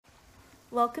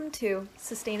Welcome to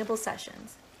Sustainable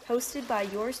Sessions, hosted by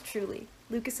yours truly,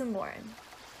 Lucas and Lauren.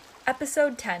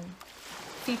 Episode 10,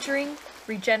 featuring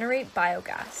Regenerate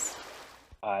Biogas.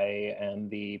 I am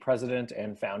the president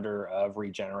and founder of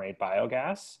Regenerate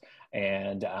Biogas,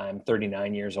 and I'm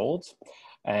 39 years old.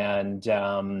 And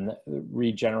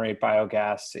Regenerate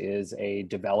Biogas is a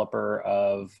developer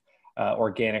of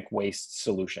organic waste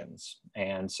solutions.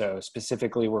 And so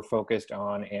specifically, we're focused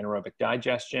on anaerobic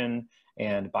digestion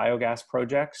and biogas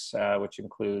projects, which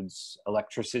includes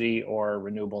electricity or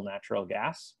renewable natural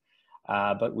gas.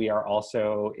 But we are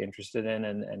also interested in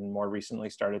and more recently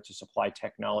started to supply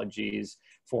technologies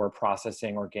for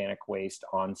processing organic waste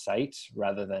on site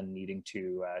rather than needing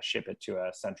to ship it to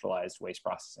a centralized waste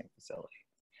processing facility.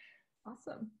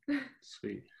 Awesome.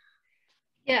 Sweet.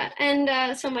 Yeah,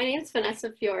 and so my name is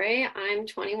Vanessa Fiore. I'm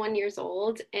 21 years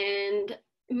old, and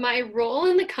my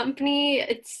role in the company,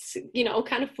 it's,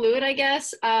 kind of fluid, I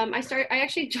guess. I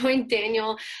actually joined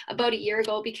Daniel about a year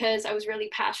ago because I was really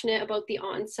passionate about the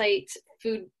on-site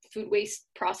food waste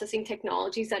processing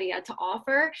technologies that he had to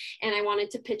offer, and I wanted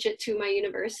to pitch it to my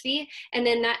university. And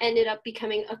then that ended up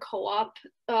becoming a co-op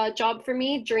job for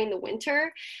me during the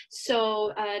winter.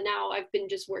 So now I've been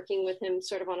just working with him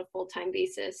sort of on a full-time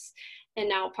basis, and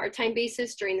now part-time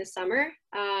basis during the summer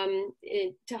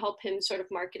to help him sort of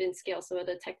market and scale some of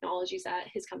the technologies that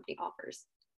his company offers.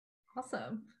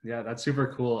 Awesome. Yeah, that's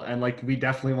super cool. And we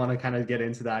definitely want to kind of get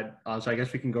into that. So I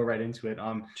guess we can go right into it.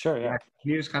 Sure, yeah.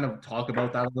 Can you just kind of talk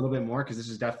about that a little bit more? Because this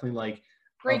is definitely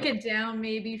break it down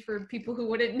maybe for people who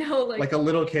wouldn't know, like a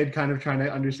little kid kind of trying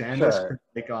to understand Sure.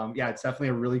 this. Yeah, it's definitely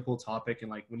a really cool topic.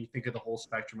 And when you think of the whole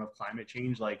spectrum of climate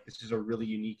change, this is a really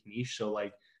unique niche. So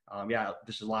yeah,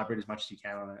 just elaborate as much as you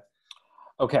can on it.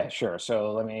 Okay, sure.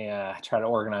 So let me try to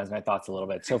organize my thoughts a little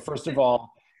bit. So first of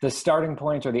all, the starting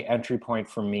point or the entry point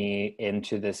for me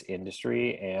into this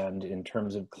industry and in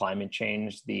terms of climate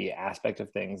change, the aspect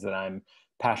of things that I'm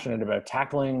passionate about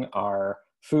tackling are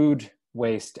food,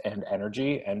 waste, and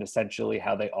energy, and essentially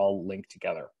how they all link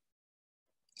together.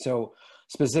 So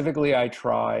specifically, I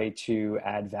try to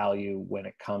add value when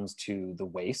it comes to the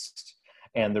waste.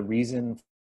 And the reason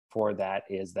for that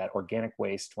is that organic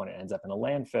waste, when it ends up in a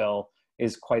landfill,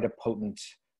 is quite a potent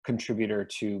contributor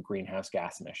to greenhouse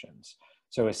gas emissions.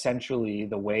 So essentially,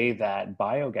 the way that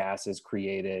biogas is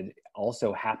created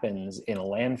also happens in a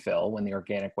landfill when the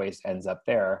organic waste ends up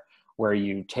there, where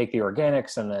you take the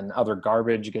organics and then other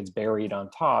garbage gets buried on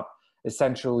top.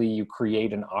 Essentially, you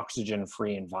create an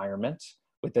oxygen-free environment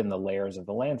within the layers of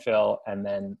the landfill, and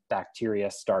then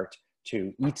bacteria start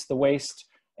to eat the waste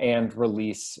and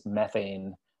release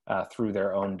methane through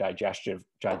their own digestive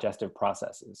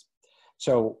processes.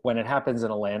 So when it happens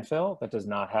in a landfill that does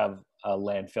not have a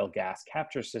landfill gas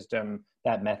capture system,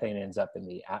 that methane ends up in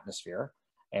the atmosphere.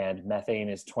 And methane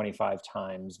is 25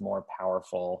 times more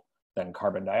powerful than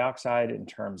carbon dioxide in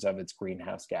terms of its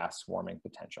greenhouse gas warming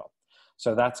potential.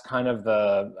 So that's kind of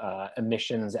the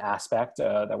emissions aspect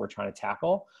that we're trying to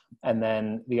tackle. And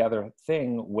then the other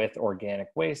thing with organic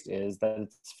waste is that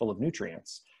it's full of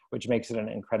nutrients, which makes it an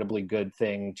incredibly good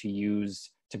thing to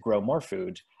use to grow more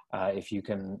food. If you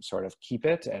can sort of keep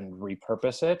it and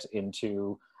repurpose it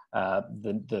into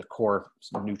the core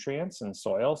nutrients in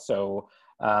soil. So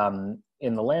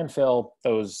in the landfill,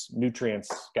 those nutrients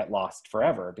get lost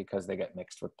forever because they get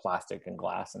mixed with plastic and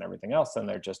glass and everything else, and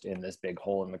they're just in this big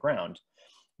hole in the ground.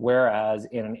 Whereas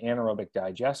in an anaerobic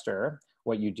digester,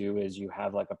 what you do is you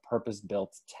have like a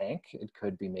purpose-built tank. It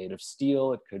could be made of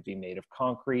steel, it could be made of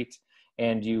concrete,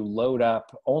 and you load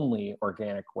up only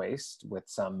organic waste with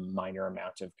some minor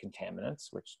amount of contaminants,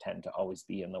 which tend to always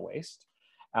be in the waste.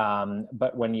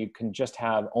 But when you can just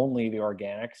have only the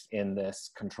organics in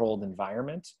this controlled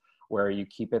environment where you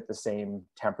keep it the same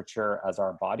temperature as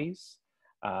our bodies,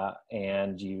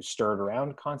 and you stir it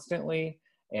around constantly,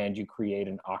 and you create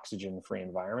an oxygen-free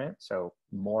environment, so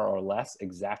more or less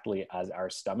exactly as our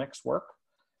stomachs work,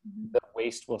 the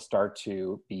waste will start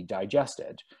to be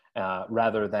digested.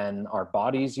 Rather than our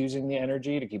bodies using the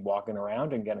energy to keep walking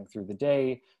around and getting through the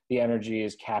day, the energy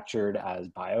is captured as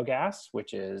biogas,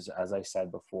 which is, as I said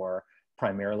before,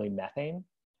 primarily methane.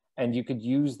 And you could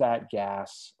use that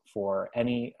gas for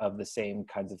any of the same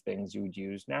kinds of things you would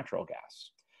use natural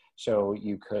gas. So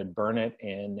you could burn it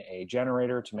in a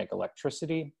generator to make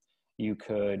electricity. You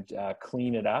could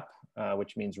clean it up,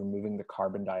 which means removing the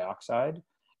carbon dioxide,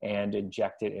 and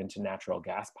inject it into natural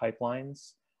gas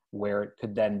pipelines, where it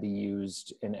could then be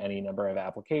used in any number of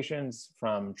applications,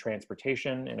 from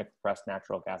transportation in a compressed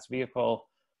natural gas vehicle,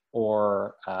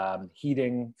 or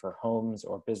heating for homes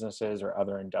or businesses or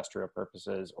other industrial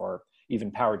purposes, or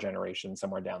even power generation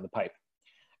somewhere down the pipe.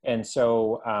 And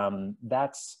so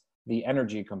that's the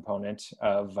energy component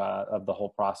of the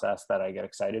whole process that I get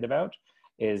excited about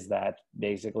is that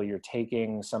basically you're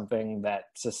taking something that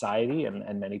society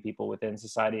and many people within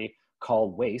society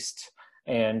call waste,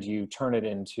 and you turn it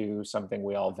into something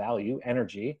we all value,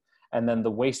 energy. And then the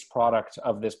waste product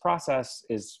of this process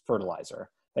is fertilizer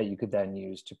that you could then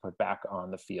use to put back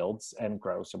on the fields and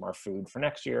grow some more food for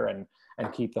next year and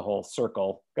keep the whole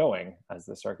circle going, as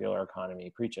the circular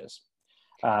economy preaches.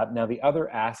 Now, the other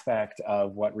aspect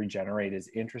of what Regenerate is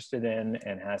interested in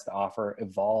and has to offer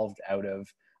evolved out of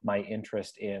my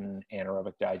interest in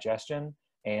anaerobic digestion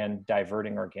and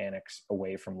diverting organics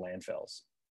away from landfills.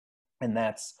 And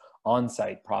that's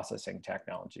on-site processing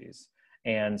technologies.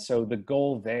 And so the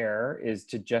goal there is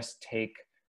to just take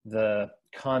the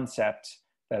concept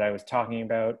that I was talking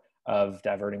about of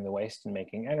diverting the waste and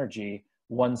making energy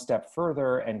one step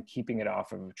further and keeping it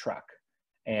off of a truck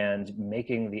and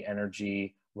making the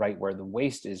energy right where the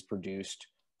waste is produced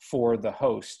for the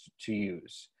host to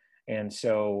use. And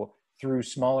so through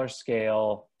smaller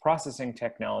scale processing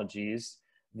technologies,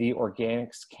 the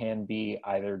organics can be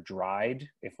either dried,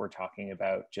 if we're talking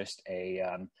about just a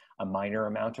minor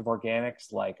amount of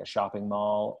organics like a shopping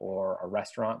mall or a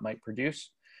restaurant might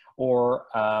produce, or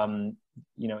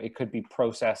it could be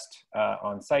processed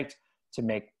on site to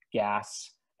make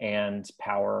gas and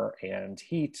power and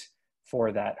heat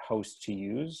for that host to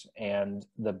use. And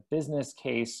the business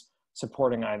case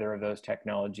supporting either of those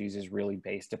technologies is really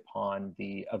based upon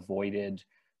the avoided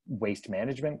waste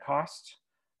management cost.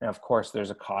 Now, of course,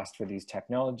 there's a cost for these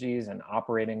technologies and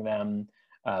operating them,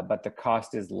 but the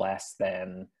cost is less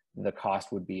than the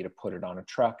cost would be to put it on a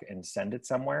truck and send it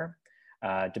somewhere,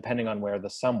 depending on where the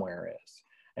somewhere is.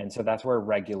 And so that's where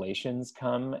regulations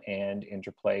come and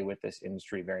interplay with this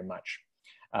industry very much.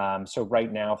 So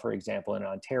right now, for example, in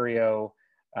Ontario,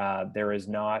 there is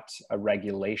not a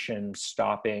regulation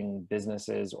stopping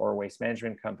businesses or waste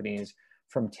management companies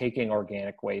from taking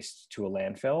organic waste to a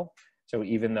landfill. So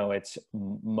even though it's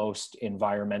most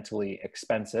environmentally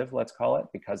expensive, let's call it,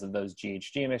 because of those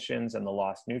GHG emissions and the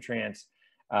lost nutrients,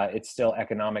 it's still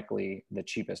economically the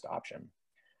cheapest option.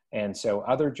 And so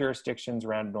other jurisdictions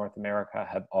around North America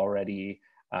have already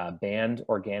banned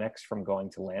organics from going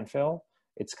to landfill.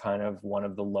 It's kind of one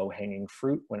of the low-hanging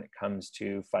fruit when it comes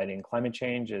to fighting climate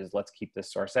change is let's keep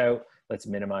this source out, let's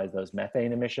minimize those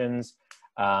methane emissions.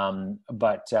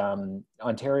 But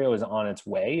Ontario is on its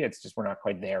way, it's just we're not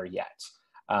quite there yet.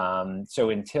 So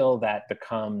until that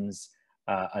becomes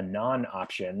a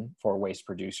non-option for waste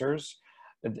producers,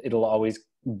 it'll always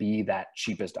be that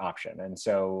cheapest option. And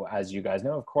so as you guys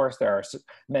know, of course, there are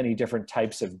many different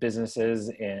types of businesses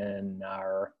in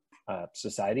our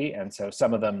society. And so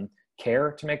some of them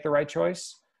care to make the right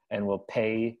choice and will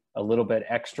pay a little bit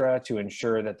extra to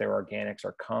ensure that their organics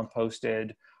are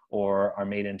composted or are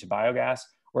made into biogas,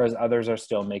 whereas others are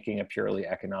still making a purely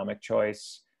economic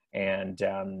choice and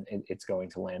it's going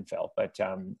to landfill. But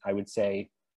I would say,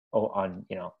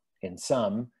 in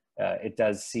some, it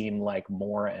does seem like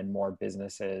more and more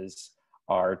businesses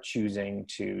are choosing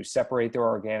to separate their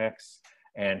organics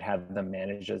and have them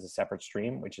managed as a separate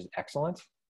stream, which is excellent.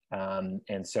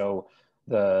 And so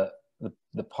the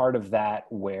part of that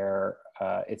where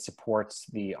it supports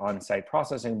the on-site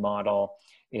processing model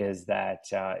is that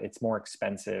it's more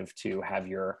expensive to have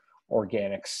your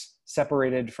organics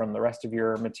separated from the rest of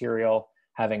your material,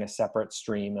 having a separate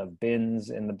stream of bins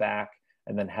in the back,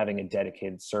 and then having a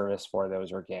dedicated service for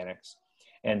those organics.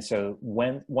 And so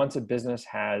once a business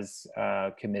has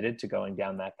committed to going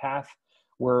down that path,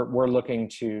 we're looking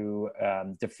to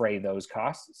defray those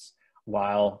costs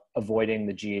while avoiding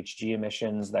the GHG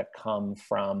emissions that come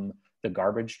from the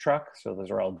garbage truck. So those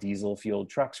are all diesel fueled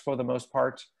trucks for the most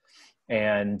part.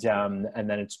 And then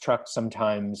it's trucked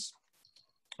sometimes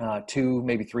 200,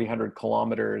 maybe 300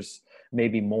 kilometers,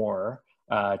 maybe more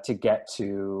to get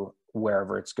to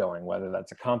wherever it's going, whether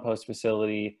that's a compost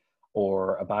facility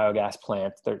or a biogas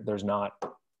plant. There's not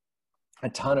a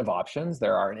ton of options.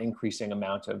 There are an increasing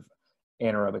amount of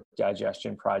anaerobic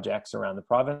digestion projects around the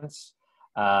province.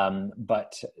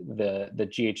 But the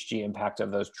GHG impact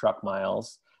of those truck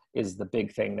miles is the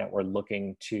big thing that we're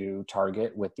looking to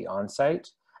target with the on-site.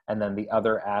 And then the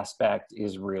other aspect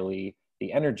is really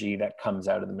the energy that comes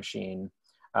out of the machine.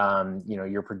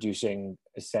 You're producing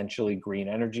essentially green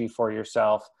energy for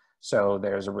yourself. So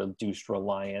there's a reduced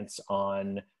reliance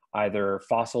on either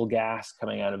fossil gas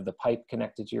coming out of the pipe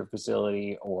connected to your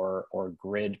facility or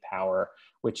grid power,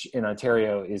 which in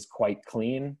Ontario is quite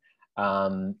clean.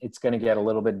 It's going to get a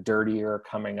little bit dirtier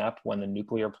coming up when the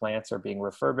nuclear plants are being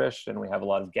refurbished and we have a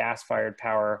lot of gas-fired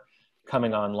power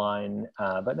coming online.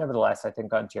 But nevertheless, I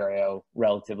think Ontario,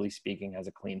 relatively speaking, has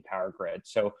a clean power grid.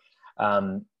 So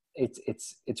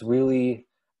it's really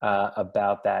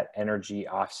about that energy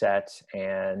offset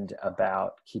and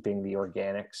about keeping the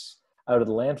organics out of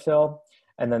the landfill.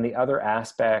 And then the other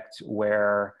aspect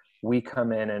where we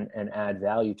come in and add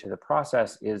value to the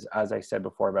process is, as I said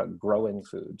before, about growing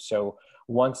food. So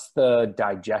once the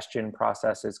digestion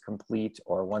process is complete,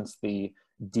 or once the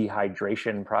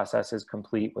dehydration process is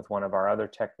complete with one of our other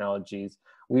technologies,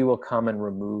 we will come and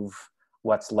remove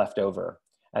what's left over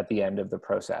at the end of the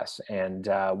process. And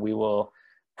we will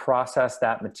process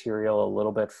that material a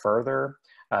little bit further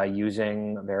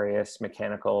using various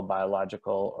mechanical,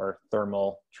 biological, or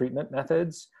thermal treatment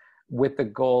methods, with the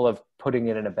goal of putting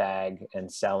it in a bag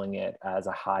and selling it as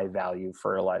a high value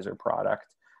fertilizer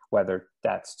product, whether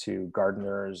that's to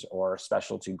gardeners or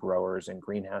specialty growers and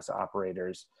greenhouse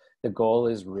operators. The goal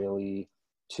is really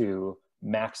to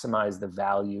maximize the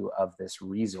value of this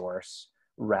resource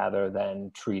rather than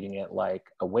treating it like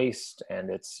a waste. And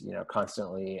it's, you know,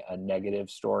 constantly a negative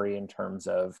story in terms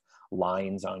of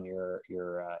lines on your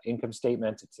income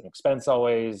statement. It's an expense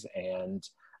always, and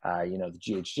you know, the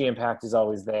GHG impact is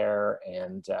always there,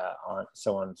 and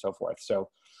so on and so forth. So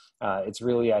it's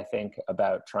really, I think,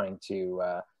 about trying to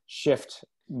shift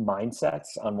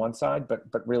mindsets on one side,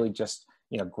 but really just,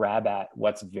 you know, grab at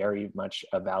what's very much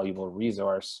a valuable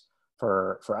resource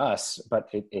for us, but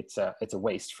it's a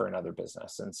waste for another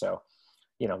business. And so,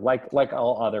 you know, like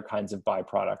all other kinds of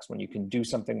byproducts, when you can do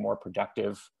something more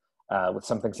productive with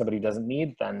something somebody doesn't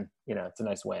need, then, you know, it's a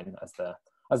nice win.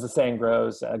 As the saying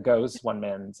goes, one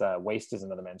man's waste is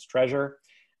another man's treasure.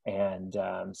 And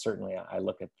certainly I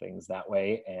look at things that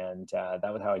way. And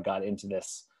that was how I got into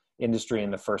this industry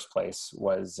in the first place,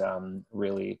 was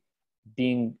really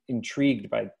being intrigued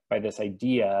by this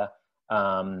idea,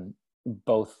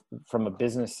 both from a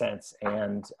business sense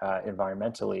and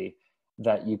environmentally,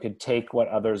 that you could take what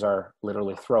others are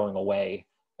literally throwing away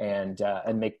and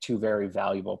make two very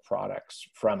valuable products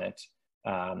from it,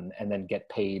 and then get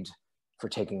paid for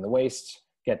taking the waste,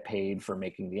 get paid for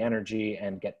making the energy,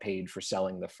 and get paid for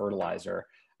selling the fertilizer.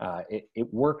 It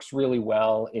works really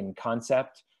well in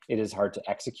concept. It is hard to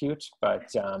execute,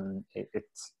 but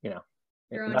it's, you know,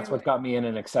 that's what got me in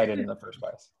and excited in the first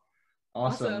place.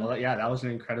 Awesome. Well, yeah, that was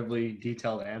an incredibly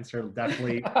detailed answer.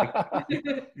 Definitely,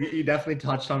 you definitely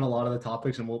touched on a lot of the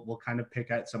topics, and we'll kind of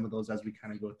pick at some of those as we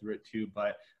kind of go through it too.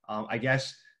 But I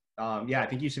guess, yeah, I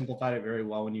think you simplified it very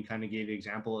well when you kind of gave the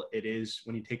example. It is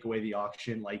when you take away the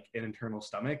oxygen, like an internal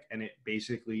stomach, and it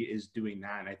basically is doing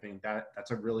that. And I think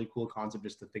that's a really cool concept,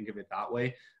 just to think of it that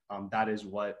way. That is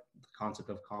what the concept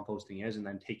of composting is, and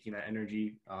then taking that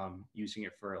energy, using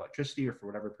it for electricity or for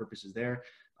whatever purpose is there,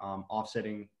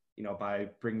 offsetting, you know, by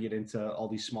bringing it into all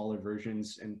these smaller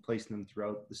versions and placing them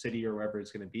throughout the city or wherever it's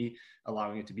going to be,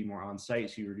 allowing it to be more on site,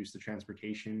 so you reduce the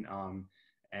transportation.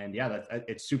 And yeah,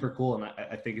 it's super cool. And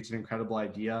I think it's an incredible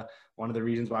idea. One of the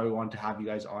reasons why we wanted to have you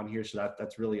guys on here. So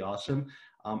that's really awesome.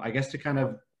 I guess to kind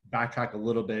of backtrack a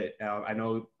little bit, I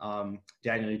know,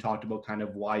 Daniel, you talked about kind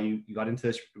of why you got into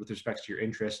this with respect to your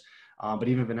interest, but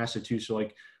even Vanessa too. So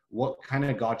like, what kind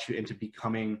of got you into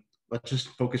becoming, let's just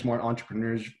focus more on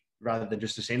entrepreneurs rather than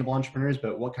just sustainable entrepreneurs,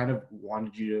 but what kind of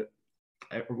wanted you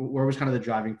to, where was kind of the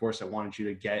driving force that wanted you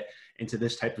to get into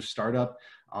this type of startup?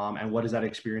 And what has that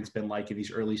experience been like in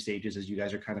these early stages as you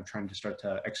guys are kind of trying to start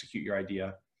to execute your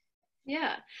idea?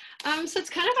 Yeah. So it's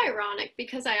kind of ironic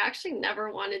because I actually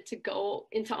never wanted to go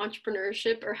into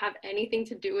entrepreneurship or have anything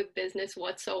to do with business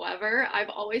whatsoever. I've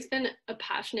always been a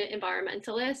passionate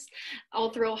environmentalist. All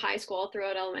through high school, all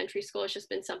throughout elementary school, it's just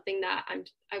been something that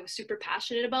I was super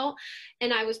passionate about.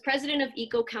 And I was president of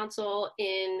Eco Council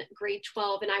in grade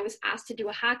 12, and I was asked to do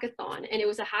a hackathon. And it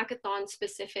was a hackathon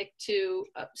specific to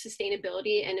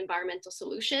sustainability and environmental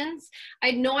solutions. I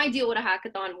had no idea what a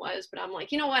hackathon was, but I'm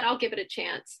like, you know what, I'll give it a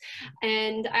chance.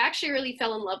 And I actually really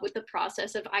fell in love with the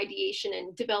process of ideation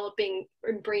and developing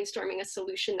and brainstorming a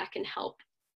solution that can help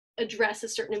address a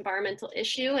certain environmental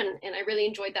issue. And I really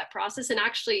enjoyed that process. And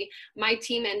actually, my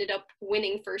team ended up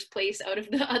winning first place out of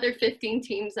the other 15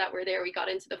 teams that were there. We got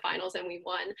into the finals and we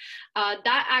won.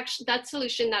 That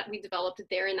solution that we developed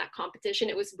there in that competition,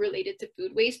 it was related to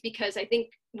food waste, because I think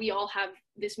we all have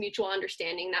this mutual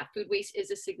understanding that food waste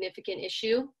is a significant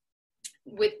issue,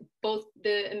 with both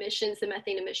the emissions, the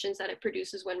methane emissions that it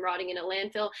produces when rotting in a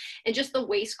landfill, and just the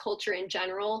waste culture in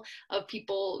general of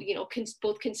people, you know,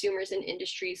 both consumers and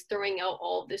industries throwing out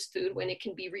all of this food when it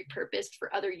can be repurposed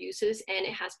for other uses, and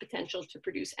it has potential to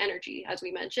produce energy, as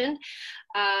we mentioned.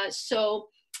 So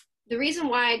the reason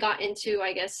why I got into,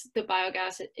 I guess, the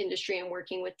biogas industry and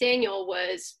working with Daniel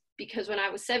was because when I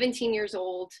was 17 years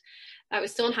old, I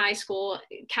was still in high school.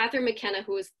 Catherine McKenna,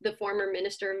 who was the former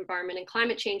Minister of Environment and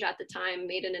Climate Change at the time,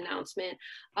 made an announcement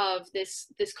of this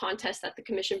contest that the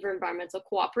Commission for Environmental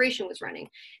Cooperation was running.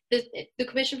 The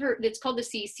Commission for, it's called the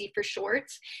CEC for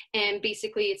short, and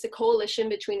basically it's a coalition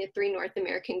between the three North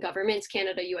American governments,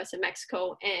 Canada, US, and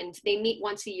Mexico, and they meet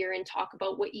once a year and talk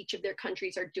about what each of their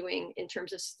countries are doing in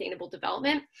terms of sustainable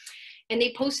development. And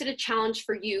they posted a challenge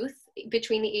for youth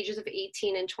between the ages of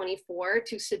 18 and 24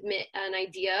 to submit an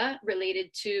idea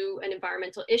related to an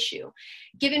environmental issue.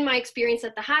 Given my experience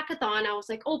at the hackathon, I was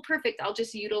like, oh, perfect. I'll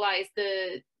just utilize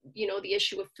the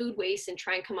issue of food waste and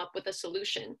try and come up with a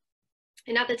solution.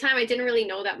 And at the time, I didn't really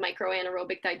know that micro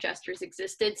anaerobic digesters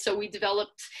existed. So we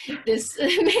developed this,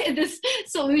 this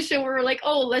solution where we're like,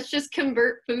 oh, let's just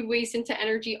convert food waste into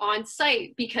energy on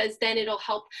site, because then it'll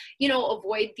help,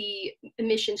 avoid the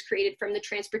emissions created from the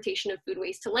transportation of food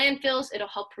waste to landfills. It'll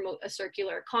help promote a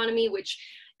circular economy, which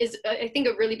is, I think,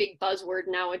 a really big buzzword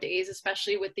nowadays,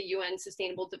 especially with the UN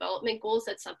Sustainable Development Goals.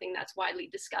 That's something that's widely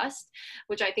discussed,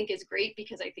 which I think is great,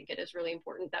 because I think it is really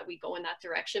important that we go in that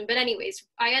direction. But anyways,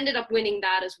 I ended up winning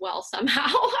that as well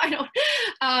somehow.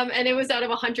 And it was out of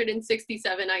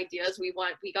 167 ideas. We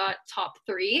got top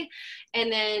 3.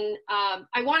 And then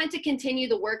I wanted to continue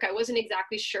the work. I wasn't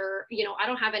exactly sure, I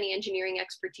don't have any engineering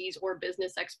expertise or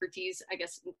business expertise, I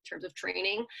guess, in terms of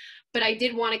training, but I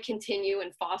did want to continue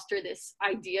and foster this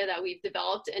idea that we've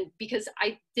developed, and because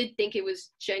I did think it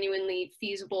was genuinely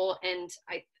feasible, and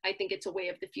I think it's a way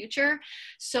of the future.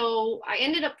 So I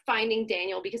ended up finding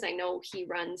Daniel, because I know he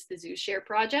runs the ZooShare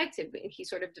project. He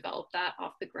sort of developed that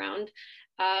off the ground.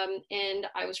 And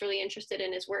I was really interested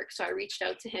in his work. So I reached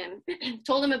out to him,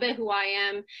 told him a bit who I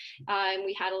am, and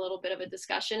we had a little bit of a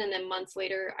discussion. And then months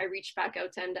later, I reached back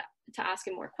out to him to ask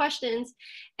him more questions.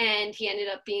 And he ended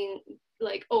up being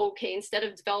like, oh, okay, instead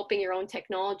of developing your own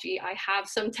technology, I have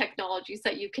some technologies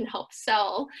that you can help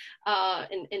sell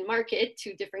and market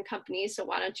to different companies. So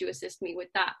why don't you assist me with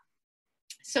that?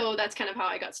 So that's kind of how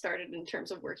I got started in terms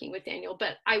of working with Daniel.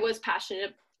 But I was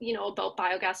passionate, about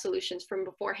biogas solutions from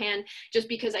beforehand, just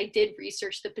because I did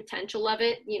research the potential of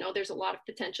it. There's a lot of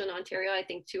potential in Ontario. I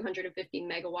think 250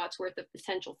 megawatts worth of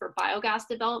potential for biogas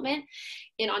development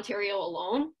in Ontario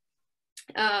alone.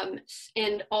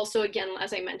 And also, again,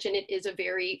 as I mentioned, it is a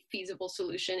very feasible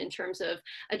solution in terms of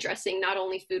addressing not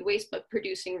only food waste, but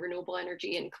producing renewable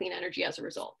energy and clean energy as a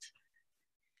result.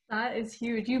 That is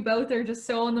huge. You both are just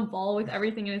so on the ball with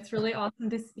everything, and it's really awesome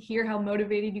to hear how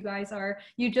motivated you guys are.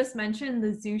 You just mentioned the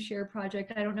ZooShare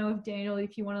project. I don't know if Daniel,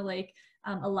 if you want to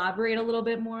elaborate a little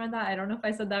bit more on that. I don't know if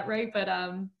I said that right, but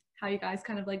how you guys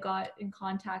kind of got in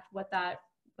contact, what that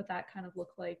kind of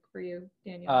looked like for you,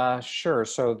 Daniel. Sure.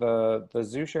 So the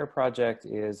ZooShare project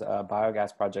is a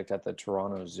biogas project at the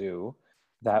Toronto Zoo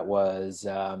that was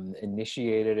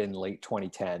initiated in late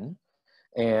 2010,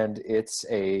 and it's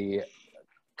a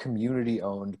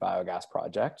community-owned biogas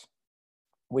project,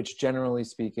 which generally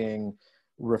speaking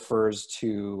refers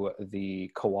to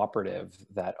the cooperative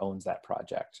that owns that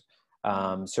project.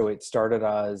 So it started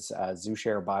as a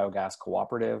ZooShare Biogas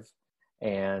Cooperative,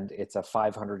 and it's a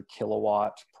 500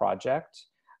 kilowatt project,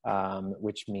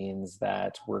 which means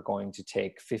that we're going to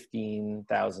take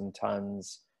 15,000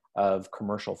 tons of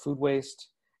commercial food waste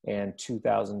and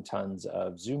 2,000 tons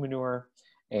of zoo manure,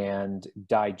 and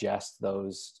digest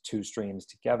those two streams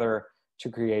together to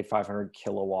create 500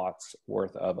 kilowatts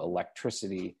worth of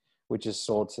electricity, which is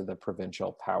sold to the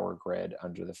provincial power grid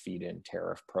under the feed-in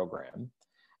tariff program.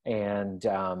 And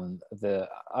the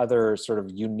other sort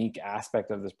of unique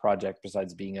aspect of this project,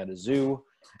 besides being at a zoo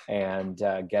and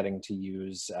getting to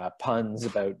use puns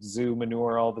about zoo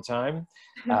manure all the time,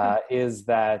 is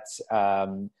that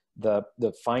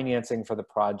the financing for the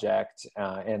project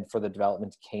and for the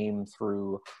development came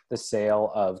through the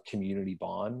sale of community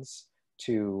bonds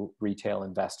to retail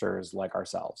investors like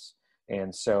ourselves.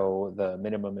 And so the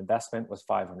minimum investment was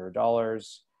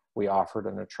 $500. We offered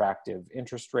an attractive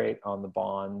interest rate on the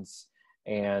bonds,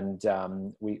 and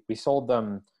we sold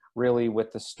them really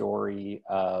with the story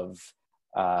of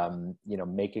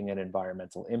making an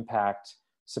environmental impact,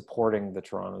 supporting the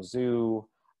Toronto Zoo,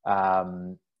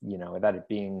 that it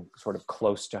being sort of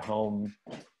close to home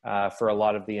for a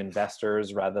lot of the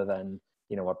investors, rather than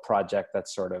a project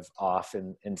that's sort of off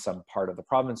in some part of the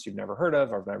province you've never heard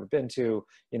of or never been to.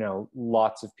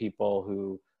 Lots of people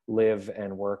who live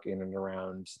and work in and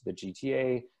around the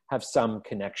GTA have some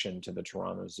connection to the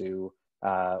Toronto Zoo,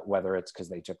 whether it's because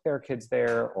they took their kids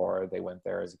there or they went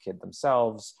there as a kid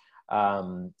themselves.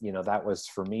 That was,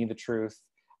 for me, the truth.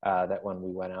 That when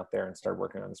we went out there and started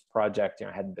working on this project,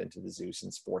 I hadn't been to the zoo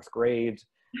since 4th grade,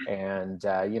 and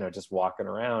just walking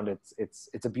around, it's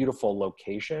a beautiful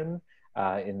location,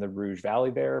 in the Rouge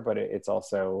Valley there, but it's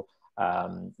also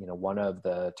one of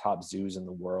the top zoos in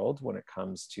the world when it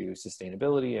comes to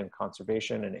sustainability and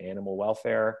conservation and animal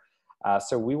welfare.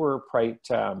 So we were quite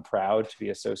proud to be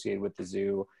associated with the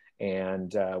zoo,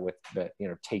 and with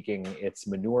taking its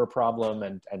manure problem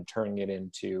and turning it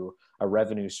into a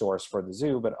revenue source for the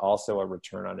zoo, but also a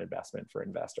return on investment for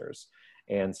investors.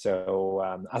 And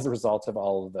so as a result of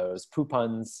all of those poo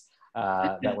puns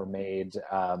that were made,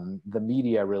 the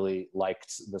media really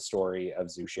liked the story of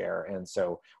ZooShare. And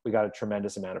so we got a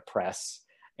tremendous amount of press.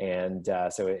 And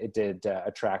so it did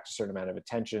attract a certain amount of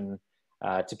attention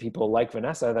to people like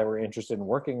Vanessa that were interested in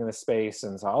working in this space,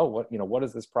 and saw, oh, what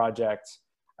is this project?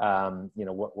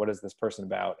 What is this person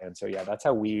about? And so, yeah, that's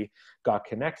how we got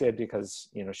connected, because,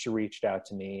 she reached out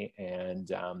to me,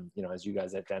 and, as you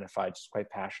guys identified, just quite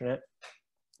passionate.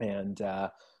 And,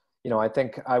 I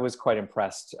think I was quite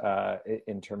impressed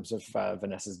in terms of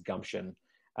Vanessa's gumption.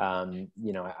 I'm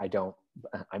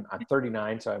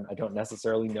 39, so I don't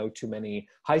necessarily know too many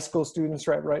high school students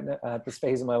right now at this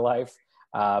phase of my life.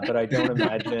 But I don't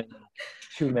imagine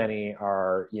too many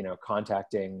are,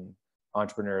 contacting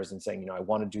entrepreneurs and saying, I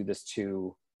want to do this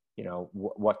too,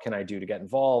 what can I do to get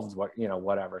involved?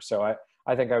 Whatever. So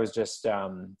I think I was just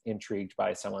intrigued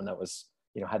by someone that was,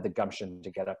 had the gumption to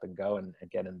get up and go and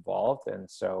get involved. And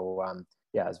so,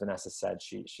 as Vanessa said,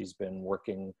 she's been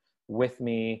working with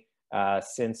me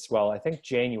since, I think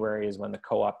January is when the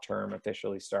co-op term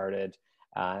officially started.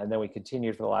 And then we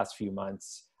continued for the last few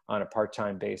months on a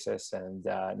part-time basis. And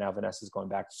now Vanessa's going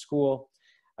back to school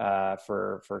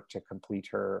to complete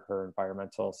her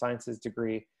environmental sciences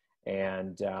degree.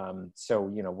 And so,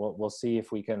 we'll see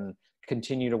if we can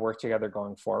continue to work together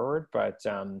going forward. But,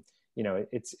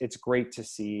 it's great to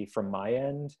see from my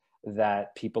end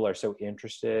that people are so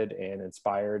interested and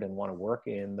inspired and want to work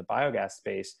in the biogas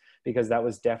space, because that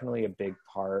was definitely a big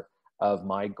part of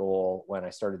my goal when I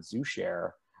started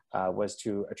ZooShare, was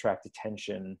to attract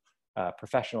attention,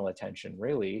 professional attention,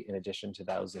 really, in addition to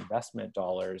those investment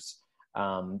dollars,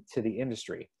 to the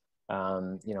industry.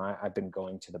 I've been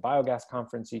going to the biogas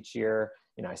conference each year.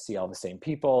 I see all the same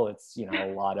people. It's,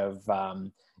 a lot of,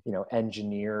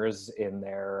 engineers in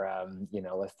their,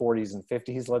 40s and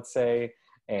 50s, let's say.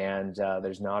 And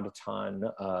there's not a ton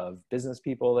of business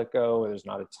people that go. There's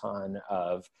not a ton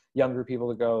of younger people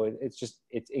that go.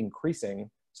 It's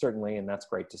increasing, certainly, and that's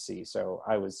great to see. So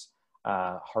I was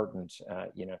heartened,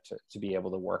 to be able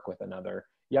to work with another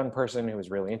young person who was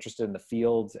really interested in the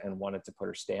field and wanted to put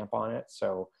her stamp on it.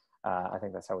 So I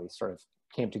think that's how we sort of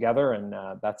came together, and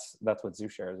that's what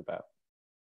ZooShare is about.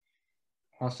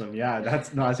 Awesome. Yeah,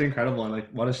 that's incredible. And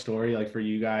what a story, for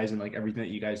you guys, and everything that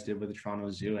you guys did with the Toronto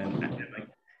Zoo, and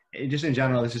just in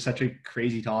general, it's just such a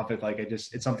crazy topic.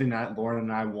 It's something that Lauren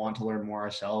and I want to learn more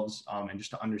ourselves, and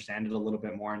just to understand it a little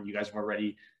bit more. And you guys have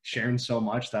already sharing so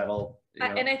much that'll,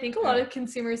 and I think a lot of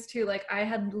consumers too, I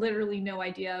had literally no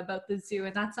idea about the zoo,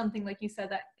 and that's something, like you said,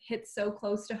 that hits so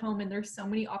close to home, and there's so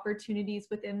many opportunities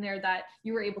within there that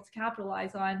you were able to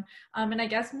capitalize on. And I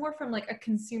guess more from a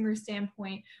consumer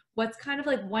standpoint, what's kind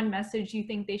of one message you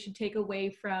think they should take away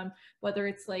from, whether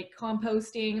it's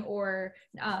composting or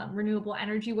renewable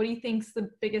energy? What do you think is the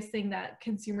biggest thing that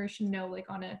consumers should know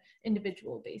on an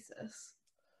individual basis?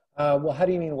 Well, how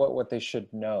do you mean what they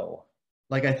should know?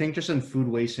 I think just in food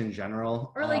waste in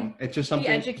general, or it's just something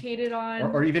be educated on,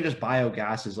 or even just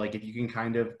biogases. if you can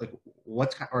kind of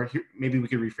maybe we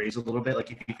could rephrase a little bit.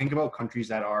 If you think about countries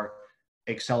that are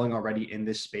excelling already in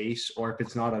this space, or if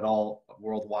it's not at all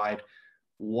worldwide,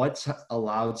 what's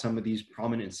allowed some of these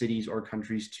prominent cities or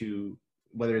countries to,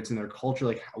 whether it's in their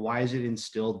culture, why is it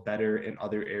instilled better in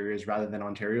other areas rather than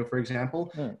Ontario, for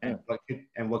example? Mm-hmm.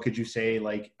 And what could you say,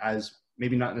 as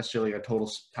maybe not necessarily a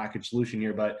total package solution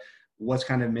here, but what's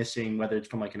kind of missing, whether it's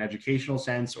from an educational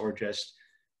sense or just,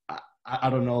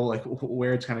 I don't know,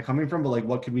 where it's kind of coming from, but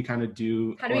what could we kind of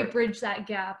do? How do we bridge that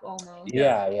gap almost?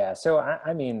 Yeah. So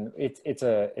I mean, it's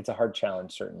a hard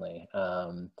challenge, certainly.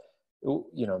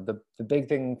 The big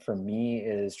thing for me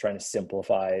is trying to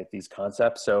simplify these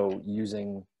concepts. So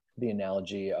using the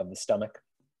analogy of the stomach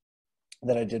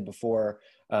that I did before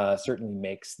certainly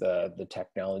makes the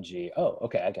technology, oh,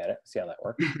 okay, I get it. See how that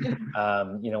works.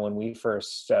 When we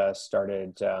first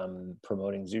started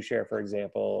promoting ZooShare, for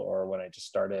example, or when I just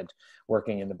started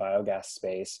working in the biogas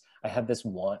space, I had this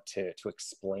want to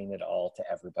explain it all to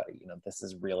everybody. This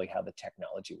is really how the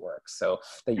technology works, so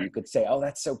that you could say, oh,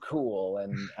 that's so cool.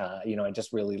 And, I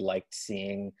just really liked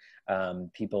seeing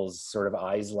people's sort of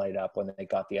eyes light up when they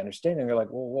got the understanding. They're like,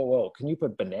 whoa, can you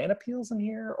put banana peels in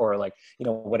here? Or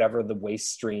whatever the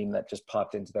waste stream that just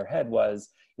popped into their head was,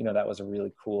 that was a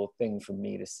really cool thing for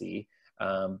me to see.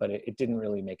 but it didn't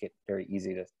really make it very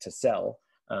easy to sell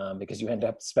because you end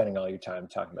up spending all your time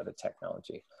talking about the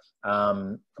technology.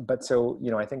 But so,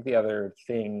 I think the other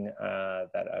thing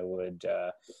that I would,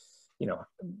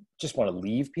 just want to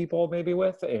leave people maybe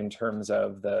with in terms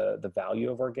of the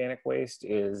value of organic waste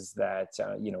is that,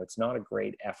 it's not a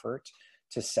great effort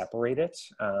to separate it,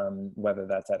 whether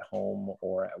that's at home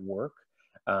or at work.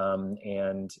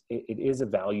 And it is a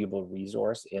valuable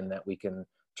resource in that we can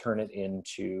turn it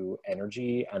into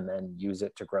energy and then use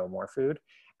it to grow more food.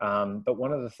 But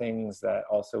one of the things that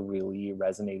also really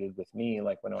resonated with me,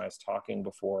 like when I was talking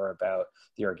before about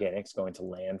the organics going to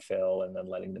landfill and then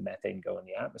letting the methane go in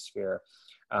the atmosphere,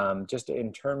 just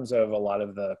in terms of a lot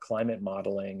of the climate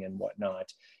modeling and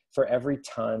whatnot, for every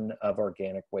ton of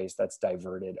organic waste that's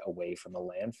diverted away from a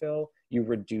landfill, you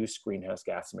reduce greenhouse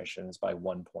gas emissions by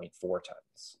 1.4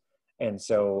 tons. And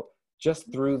so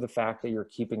just through the fact that you're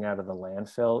keeping out of the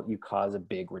landfill, you cause a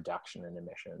big reduction in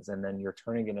emissions. And then you're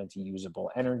turning it into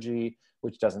usable energy,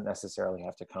 which doesn't necessarily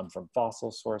have to come from fossil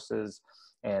sources.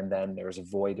 And then there's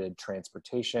avoided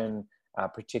transportation,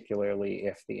 particularly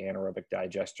if the anaerobic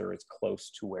digester is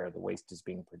close to where the waste is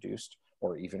being produced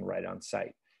or even right on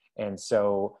site. And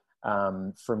so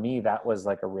for me, that was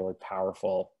like a really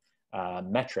powerful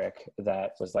metric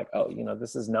that was like, oh,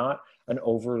 this is not an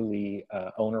overly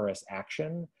onerous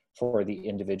action for the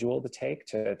individual to take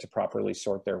to properly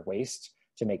sort their waste,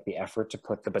 to make the effort to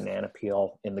put the banana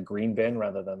peel in the green bin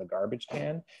rather than the garbage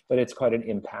can, but it's quite an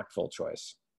impactful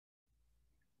choice.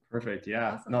 Perfect.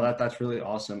 Yeah. Awesome. No, that's really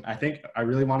awesome. I think I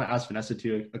really want to ask Vanessa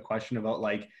too a question about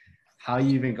like how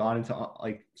you even got into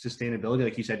like sustainability.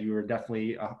 Like you said, you were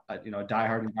definitely a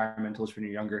diehard environmentalist when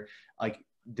you're younger. Like,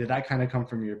 did that kind of come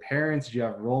from your parents? Did you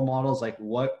have role models?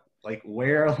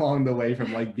 Where along the way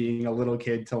from like being a little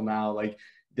kid till now, like,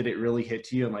 did it really hit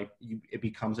to you and like it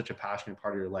becomes such a passionate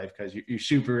part of your life because you're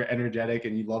super energetic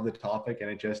and you love the topic and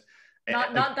it just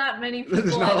not that many people.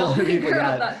 There's not a lot of people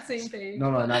on that same page.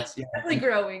 No, that's definitely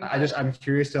growing. I'm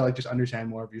curious to like just understand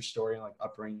more of your story and like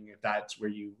upbringing, if that's where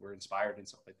you were inspired and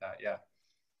stuff like that.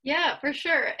 Yeah, for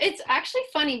sure. It's actually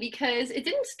funny because it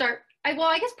didn't start, I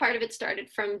guess part of it started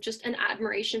from just an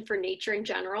admiration for nature in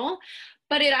general,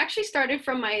 but it actually started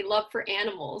from my love for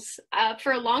animals.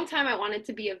 For a long time, I wanted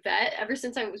to be a vet. Ever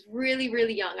since I was really,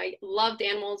 really young, I loved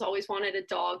animals, always wanted a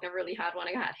dog, never really had one.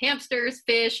 I had hamsters,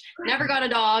 fish, never got a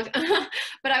dog,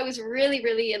 but I was really,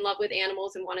 really in love with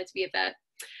animals and wanted to be a vet.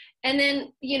 And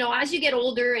then, as you get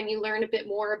older and you learn a bit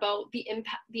more about the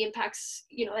impacts,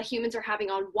 that humans are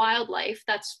having on wildlife,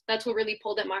 that's what really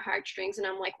pulled at my heartstrings. And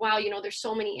I'm like, wow, there's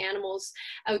so many animals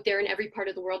out there in every part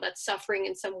of the world that's suffering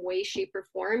in some way, shape, or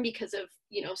form because of,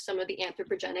 some of the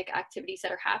anthropogenic activities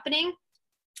that are happening.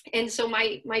 And so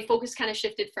my focus kind of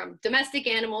shifted from domestic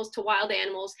animals to wild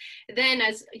animals. Then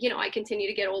as, I continue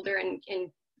to get older and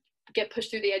get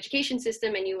pushed through the education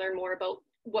system and you learn more about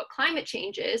what climate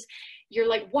change is, you're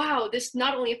like, wow, this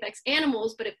not only affects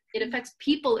animals, but it affects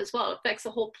people as well. It affects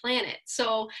the whole planet.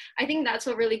 So I think that's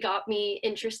what really got me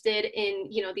interested in,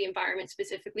 the environment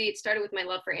specifically. It started with my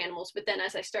love for animals, but then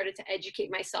as I started to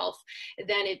educate myself,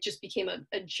 then it just became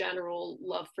a general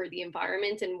love for the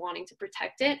environment and wanting to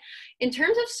protect it. In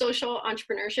terms of social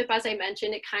entrepreneurship, as I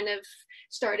mentioned, it kind of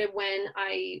started when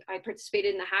I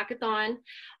participated in the hackathon.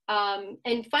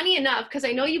 And funny enough, because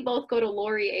I know you both go to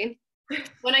Laurier,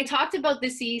 when I talked about the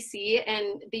CEC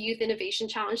and the Youth Innovation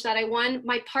Challenge that I won,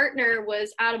 my partner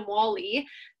was Adam Wally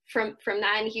from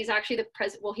that, and he's actually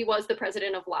he was the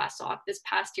president of LASOC this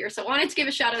past year. So I wanted to give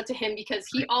a shout out to him because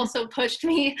he also pushed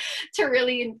me to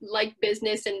really like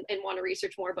business and want to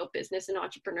research more about business and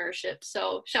entrepreneurship.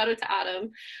 So shout out to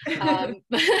Adam.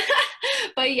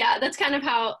 But yeah, that's kind of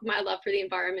how my love for the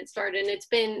environment started, and it's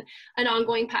been an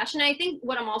ongoing passion. I think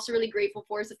what I'm also really grateful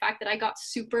for is the fact that I got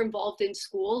super involved in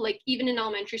school. Like even in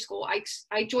elementary school,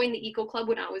 I joined the Eco Club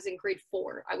when I was in grade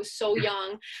 4. I was so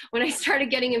young when I started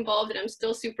getting involved, and I'm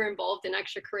still super involved in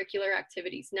extracurricular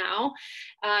activities now,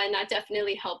 and that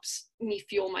definitely helps me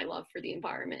fuel my love for the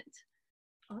environment.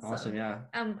 Awesome. Yeah.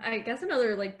 I guess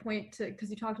another point because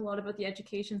you talked a lot about the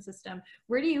education system,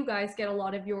 where do you guys get a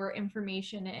lot of your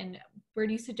information, and where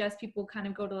do you suggest people kind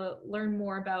of go to learn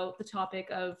more about the topic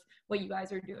of what you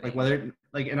guys are doing? Like whether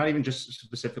and not even just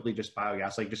specifically just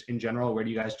biogas, like just in general, where do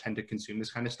you guys tend to consume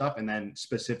this kind of stuff? And then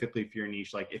specifically for your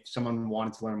niche, like if someone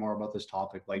wanted to learn more about this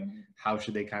topic, like how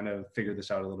should they kind of figure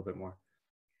this out a little bit more?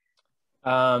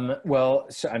 Well,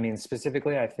 so, I mean,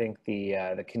 specifically, I think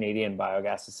the Canadian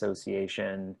Biogas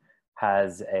Association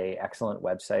has an excellent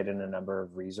website and a number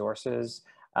of resources.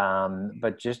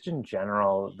 But just in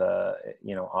general,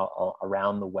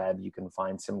 around the web, you can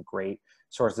find some great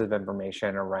sources of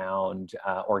information around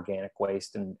organic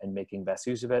waste and making best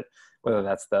use of it, whether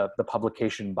that's the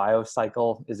publication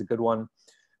BioCycle is a good one.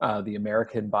 The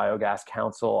American Biogas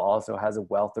Council also has a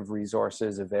wealth of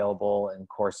resources available and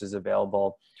courses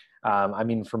available. I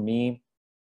mean, for me,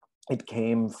 it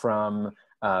came from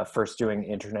first doing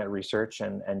internet research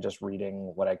and just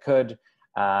reading what I could.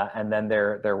 And then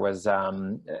there was,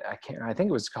 I think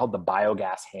it was called the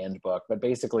Biogas Handbook, but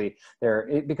basically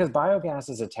because biogas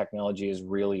as a technology is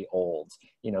really old,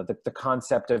 you know, the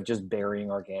concept of just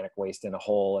burying organic waste in a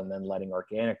hole and then letting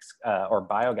organics or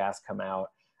biogas come out,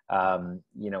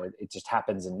 you know, it just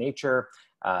happens in nature.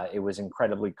 It was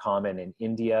incredibly common in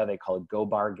India. They call it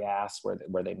gobar gas,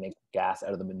 where they make gas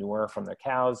out of the manure from their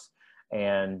cows.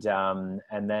 And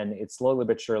then it slowly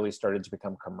but surely started to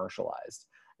become commercialized.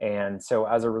 And so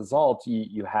as a result,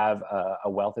 you have a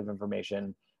wealth of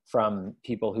information from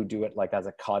people who do it like as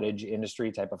a cottage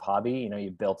industry type of hobby. You know, you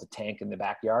built a tank in the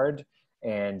backyard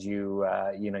and you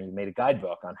made a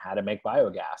guidebook on how to make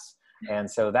biogas. And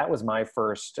so that was my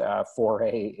first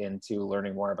foray into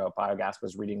learning more about biogas,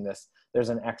 was reading this. There's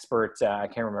an expert, I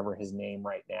can't remember his name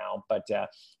right now, but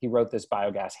he wrote this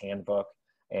biogas handbook.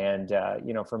 And,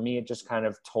 you know, for me, it just kind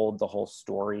of told the whole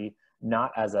story,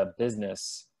 not as a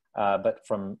business, but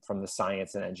from the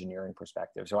science and engineering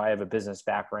perspective. So I have a business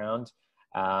background.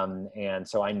 And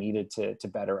so I needed to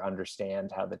better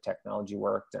understand how the technology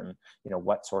worked and, you know,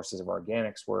 what sources of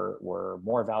organics were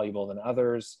more valuable than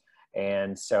others.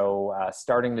 And so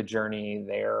starting the journey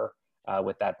there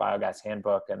with that biogas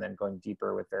handbook, and then going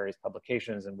deeper with various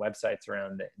publications and websites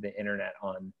around the internet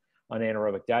on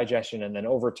anaerobic digestion. And then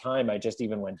over time, I just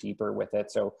even went deeper with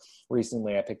it. So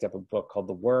recently I picked up a book called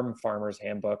The Worm Farmer's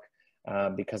Handbook,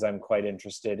 because I'm quite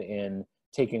interested in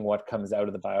taking what comes out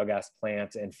of the biogas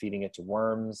plant and feeding it to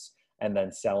worms, and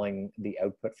then selling the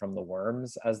output from the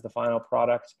worms as the final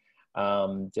product.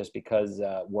 Just because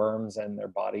worms and their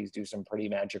bodies do some pretty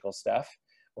magical stuff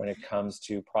when it comes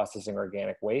to processing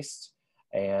organic waste.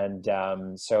 And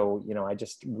so, you know, I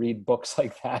just read books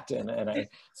like that, and I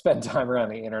spend time around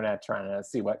the internet trying to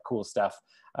see what cool stuff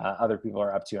other people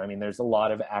are up to. I mean, there's a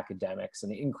lot of academics,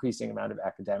 an increasing amount of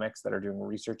academics that are doing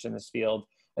research in this field,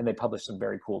 and they publish some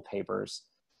very cool papers.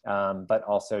 But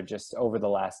also just over the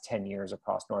last 10 years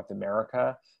across North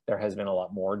America, there has been a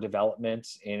lot more development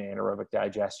in anaerobic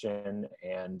digestion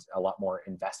and a lot more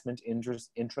investment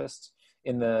interest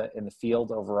in the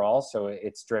field overall. So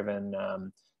it's driven,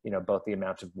 you know, both the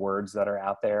amount of words that are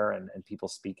out there and people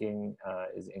speaking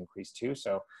is increased too.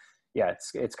 So yeah,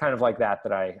 it's kind of like that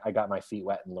I got my feet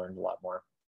wet and learned a lot more.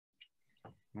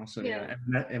 Awesome. Yeah.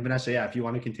 And Vanessa, yeah, if you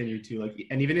want to continue to like,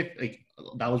 and even if like,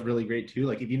 that was really great too.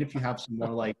 Like, even if you have some more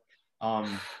like,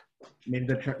 maybe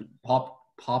the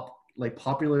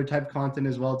popular type content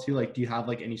as well too. Like, do you have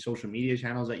like any social media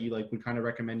channels that you like would kind of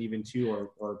recommend even too, or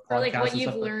podcasts, or like what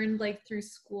you've like learned like through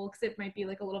school? Cause it might be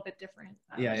like a little bit different.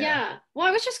 Yeah. Well,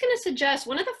 I was just going to suggest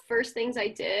one of the first things I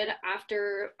did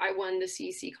after I won the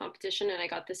CEC competition and I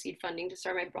got the seed funding to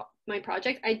start my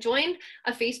project, I joined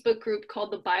a Facebook group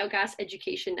called the Biogas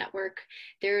Education Network.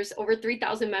 There's over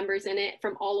 3,000 members in it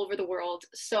from all over the world.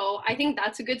 So I think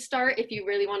that's a good start if you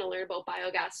really want to learn about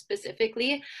biogas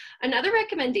specifically. Another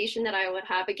recommendation that I would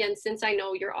have, again, since I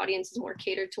know your audience is more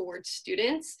catered towards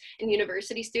students and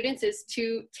university students, is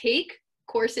to take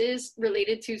courses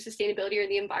related to sustainability or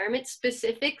the environment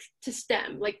specific to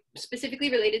STEM, like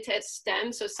specifically related to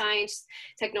STEM, so science,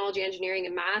 technology, engineering,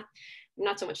 and math.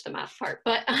 Not so much the math part,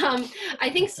 but I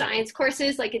think science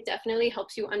courses, like, it definitely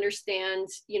helps you understand,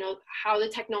 you know, how the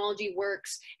technology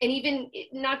works, and even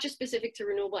not just specific to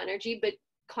renewable energy, but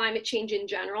climate change in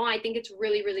general. I think it's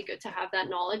really, really good to have that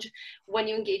knowledge when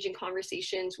you engage in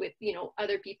conversations with, you know,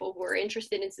 other people who are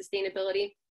interested in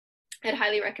sustainability. I'd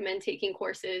highly recommend taking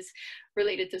courses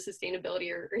related to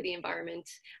sustainability or the environment,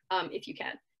 if you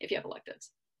have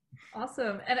electives.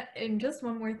 Awesome. And just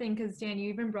one more thing, because Dan, you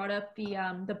even brought up the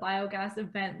biogas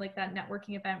event, like that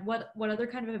networking event. What other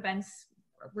kind of events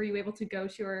were you able to go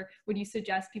to, or would you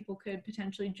suggest people could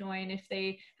potentially join if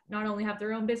they not only have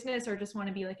their own business or just want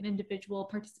to be like an individual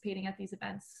participating at these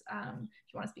events?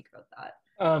 If you want to speak about that.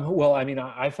 Well, I mean,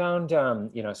 I found,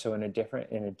 you know, so in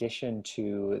addition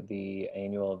to the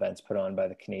annual events put on by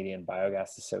the Canadian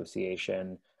Biogas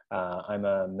Association, I'm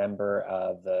a member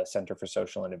of the Center for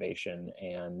Social Innovation,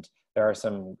 and there are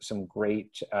some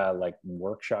great like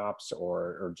workshops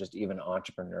or just even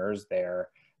entrepreneurs there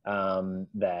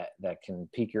that can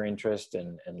pique your interest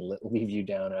and leave you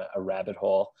down a rabbit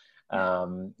hole.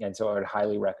 And so I would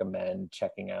highly recommend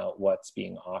checking out what's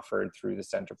being offered through the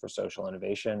Center for Social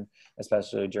Innovation,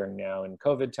 especially during now in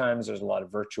COVID times. There's a lot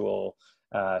of virtual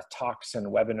talks and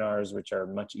webinars, which are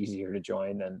much easier to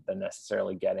join than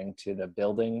necessarily getting to the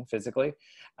building physically.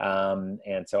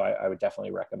 And so I would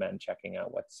definitely recommend checking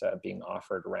out what's being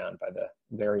offered around by the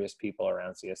various people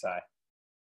around CSI.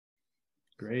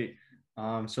 Great.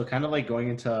 So kind of like going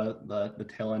into the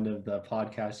tail end of the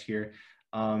podcast here,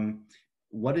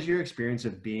 what is your experience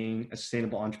of being a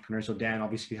sustainable entrepreneur? So Dan,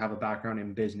 obviously you have a background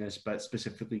in business, but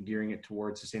specifically gearing it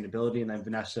towards sustainability. And then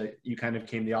Vanessa, you kind of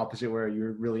came the opposite, where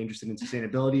you're really interested in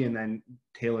sustainability and then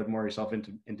tailored more yourself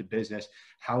into business.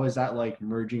 How is that like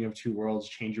merging of two worlds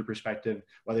change your perspective,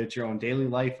 whether it's your own daily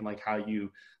life and like how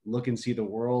you look and see the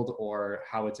world, or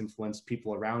how it's influenced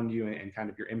people around you and kind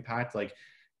of your impact? Like,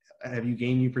 have you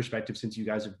gained new perspective since you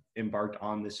guys have embarked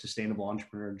on this sustainable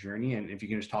entrepreneur journey? And if you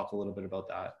can just talk a little bit about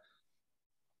that.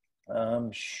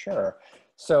 Sure.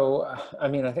 So, I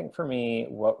mean, I think for me,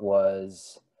 what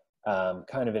was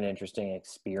kind of an interesting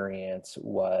experience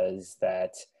was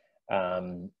that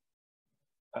I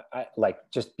like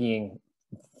just being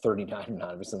 39,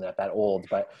 not obviously not that old,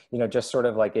 but, you know, just sort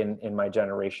of like in my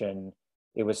generation,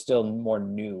 it was still more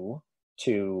new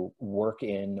to work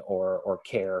in or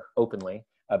care openly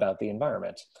about the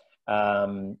environment.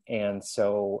 And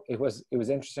so it was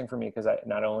interesting for me because I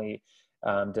not only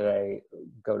did I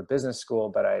go to business school,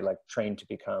 but I like trained to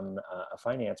become a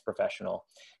finance professional.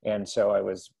 And so I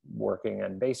was working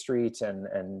on Bay Street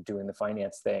and doing the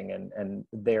finance thing. And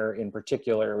there in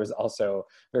particular, it was also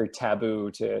very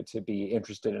taboo to be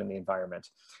interested in the environment.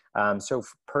 So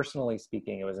personally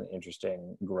speaking, it was an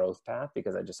interesting growth path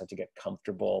because I just had to get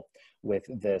comfortable with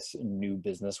this new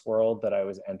business world that I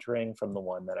was entering from the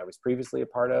one that I was previously a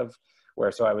part of.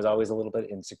 So I was always a little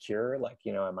bit insecure, like,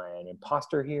 you know, am I an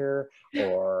imposter here?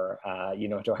 Or, you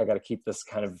know, do I got to keep this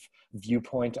kind of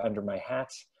viewpoint under my hat?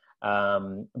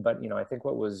 But, you know, I think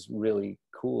what was really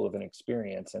cool of an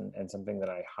experience and something that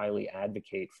I highly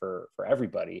advocate for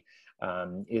everybody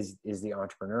is the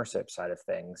entrepreneurship side of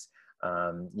things.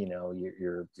 You know,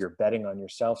 you're betting on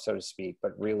yourself, so to speak,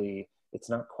 but really it's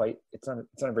not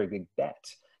a very big bet,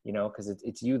 you know, because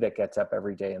it's you that gets up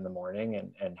every day in the morning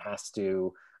and has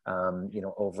to you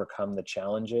know, overcome the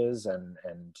challenges and,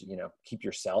 you know, keep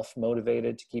yourself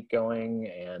motivated to keep going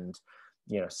and,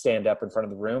 you know, stand up in front of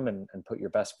the room and put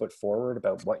your best foot forward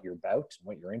about what you're about,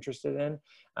 what you're interested in.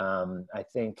 I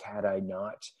think had I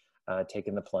not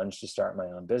taken the plunge to start my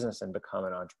own business and become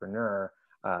an entrepreneur,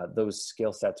 those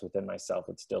skill sets within myself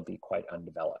would still be quite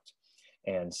undeveloped.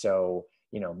 And so,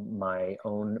 you know, my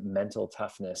own mental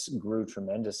toughness grew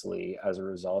tremendously as a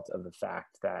result of the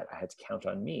fact that I had to count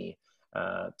on me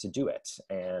to do it.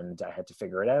 And I had to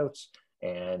figure it out.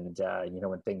 And, you know,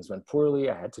 when things went poorly,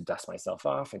 I had to dust myself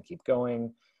off and keep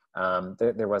going.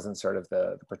 There wasn't sort of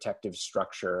the protective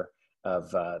structure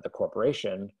of the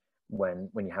corporation when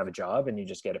you have a job and you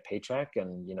just get a paycheck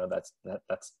and, you know,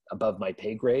 that's above my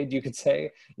pay grade, you could say.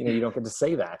 You know, you don't get to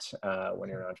say that when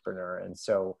you're an entrepreneur. And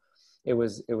so it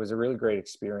was a really great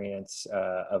experience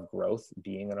of growth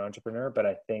being an entrepreneur. But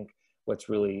I think what's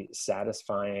really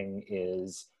satisfying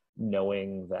is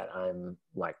knowing that I'm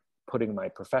like putting my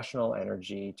professional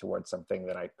energy towards something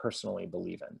that I personally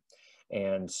believe in.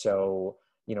 And so,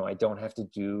 you know, I don't have to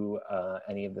do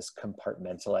any of this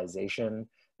compartmentalization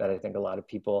that I think a lot of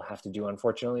people have to do,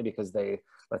 unfortunately, because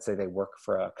let's say they work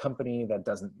for a company that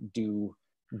doesn't do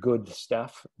good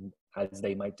stuff as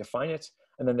they might define it.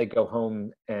 And then they go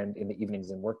home and in the evenings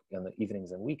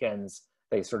and weekends,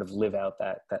 they sort of live out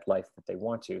that life that they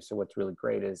want to. So what's really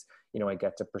great is, you know, I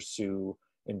get to pursue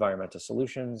environmental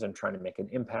solutions and trying to make an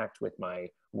impact with my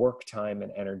work time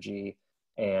and energy.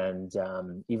 And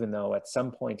even though at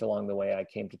some point along the way I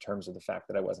came to terms with the fact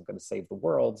that I wasn't going to save the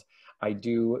world, I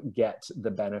do get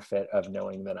the benefit of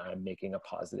knowing that I'm making a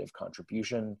positive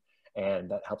contribution, and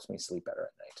that helps me sleep better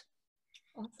at night.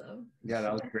 Awesome. Yeah,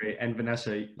 that was great. And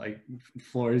Vanessa, like,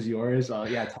 floor is yours.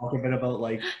 Yeah, talk a bit about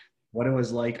like what it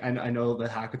was like. I know the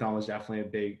hackathon was definitely a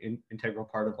big integral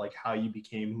part of like how you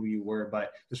became who you were,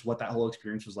 but just what that whole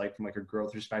experience was like from like a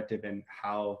growth perspective and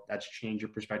how that's changed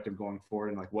your perspective going forward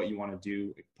and like what you want to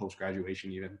do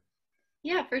post-graduation even.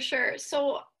 Yeah, for sure.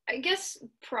 So I guess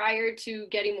prior to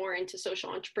getting more into social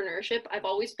entrepreneurship, I've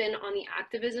always been on the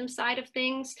activism side of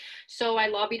things. So I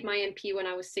lobbied my MP when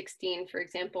I was 16, for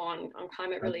example, on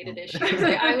climate related issues.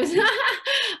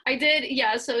 I did,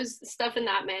 yeah, so stuff in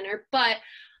that manner. But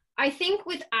I think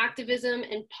with activism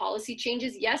and policy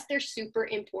changes, yes, they're super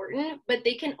important, but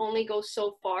they can only go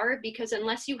so far, because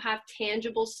unless you have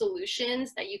tangible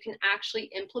solutions that you can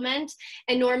actually implement,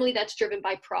 and normally that's driven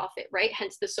by profit, right?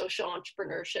 Hence the social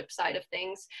entrepreneurship side of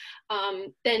things,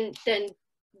 then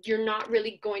you're not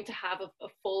really going to have a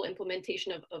full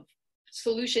implementation of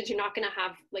solutions. You're not going to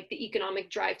have like the economic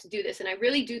drive to do this. And I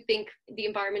really do think the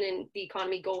environment and the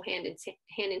economy go hand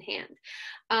in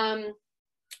hand.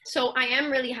 So I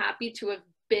am really happy to have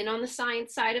been on the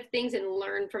science side of things and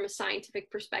learn from a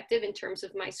scientific perspective in terms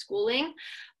of my schooling.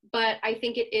 But I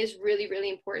think it is really, really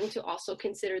important to also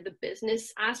consider the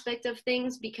business aspect of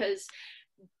things, because,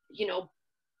 you know,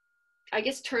 I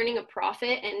guess turning a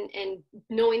profit and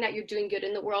knowing that you're doing good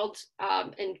in the world,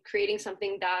 and creating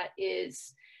something that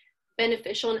is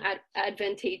beneficial and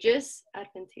advantageous,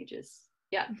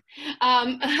 yeah,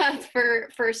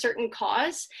 for a certain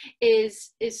cause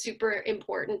is super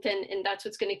important, and that's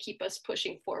what's going to keep us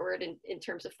pushing forward in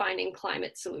terms of finding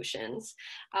climate solutions.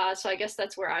 So I guess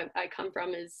that's where I come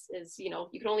from, is you know,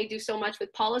 you can only do so much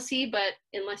with policy, but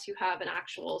unless you have an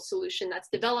actual solution that's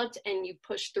developed and you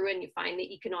push through and you find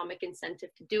the economic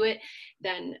incentive to do it,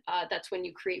 then that's when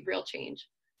you create real change.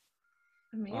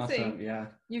 Amazing. Awesome. Yeah.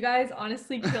 You guys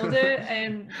honestly killed it,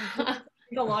 and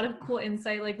a lot of cool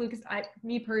insight. Like Lucas,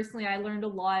 me personally, I learned a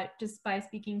lot just by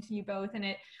speaking to you both, and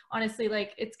it honestly,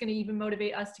 like, it's going to even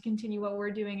motivate us to continue what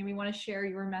we're doing, and we want to share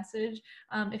your message.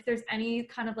 If there's any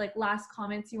kind of like last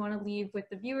comments you want to leave with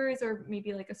the viewers, or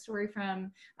maybe like a story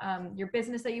from your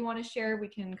business that you want to share, we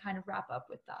can kind of wrap up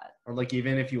with that. Or like,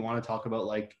 even if you want to talk about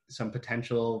like some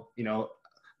potential, you know,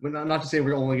 not to say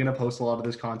we're only going to post a lot of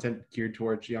this content geared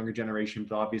towards younger generation,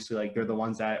 but obviously like they're the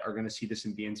ones that are going to see this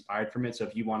and be inspired from it. So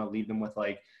if you want to leave them with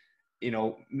like, you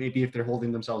know, maybe if they're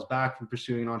holding themselves back from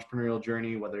pursuing an entrepreneurial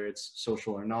journey, whether it's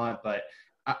social or not, but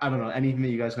I don't know, anything that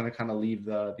you guys are going to kind of leave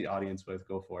the audience with,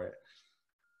 go for it.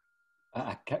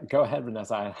 Go ahead,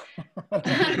 Vanessa.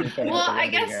 Well, I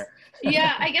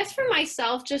guess for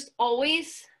myself, just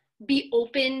always be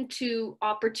open to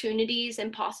opportunities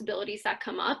and possibilities that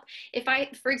come up.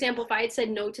 For example, if I had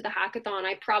said no to the hackathon,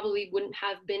 I probably wouldn't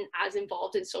have been as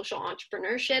involved in social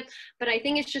entrepreneurship. But I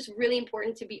think it's just really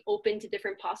important to be open to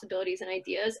different possibilities and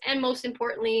ideas. And most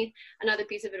importantly, another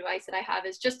piece of advice that I have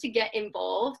is just to get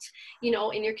involved, you know,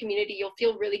 in your community. You'll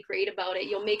feel really great about it.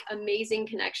 You'll make amazing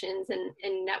connections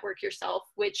and network yourself,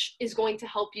 which is going to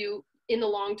help you in the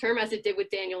long term, as it did with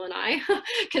Daniel and I,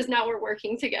 because now we're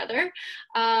working together.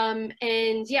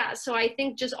 And yeah, so I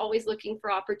think just always looking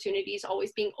for opportunities,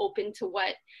 always being open to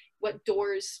what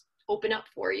doors open up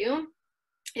for you,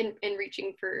 and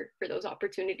reaching for those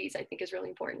opportunities, I think is really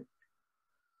important.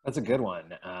 That's a good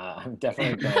one. I'm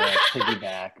definitely going to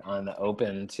piggyback on the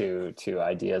open to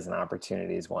ideas and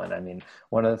opportunities one. I mean,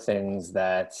 one of the things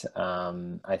that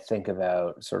I think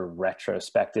about sort of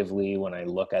retrospectively when I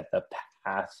look at the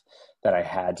path that I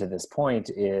had to this point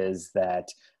is that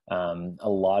a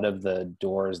lot of the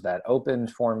doors that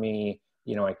opened for me,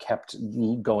 you know, I kept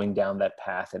going down that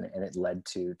path, and it led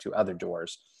to other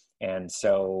doors. And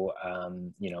so,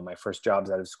 you know, my first jobs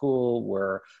out of school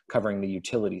were covering the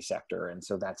utility sector. And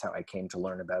so that's how I came to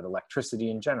learn about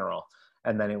electricity in general.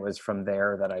 And then it was from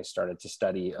there that I started to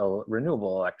study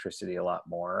renewable electricity a lot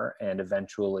more, and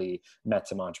eventually met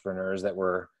some entrepreneurs that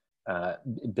were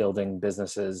building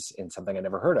businesses in something I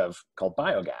never heard of called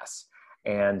biogas.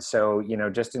 And so, you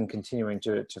know, just in continuing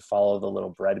to follow the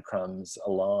little breadcrumbs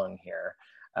along here,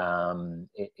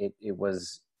 it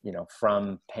was, you know,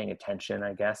 from paying attention,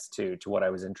 I guess, to what I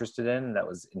was interested in that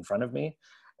was in front of me,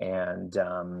 and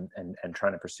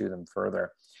trying to pursue them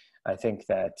further. I think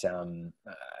that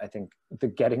I think the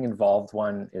getting involved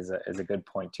one is a good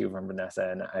point too from Vanessa,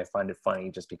 and I find it funny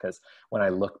just because when I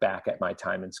look back at my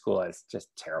time in school, I was just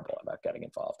terrible about getting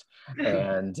involved,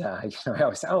 and you know, I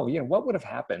always say, oh, you know, what would have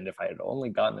happened if I had only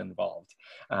gotten involved?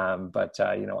 But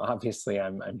you know, obviously,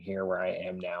 I'm here where I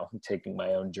am now, taking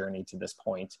my own journey to this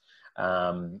point.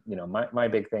 You know, my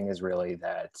big thing is really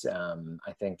that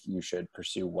I think you should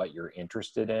pursue what you're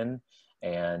interested in.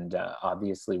 And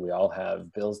obviously we all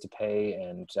have bills to pay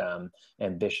and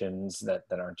ambitions that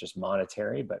aren't just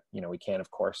monetary, but, you know, we can't,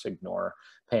 of course, ignore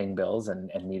paying bills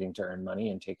and needing to earn money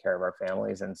and take care of our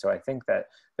families. And so I think that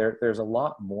there's a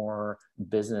lot more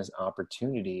business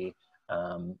opportunity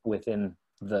within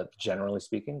generally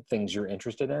speaking, things you're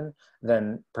interested in,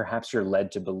 then perhaps you're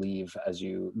led to believe as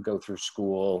you go through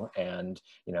school and,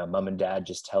 mom and dad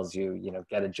just tells you,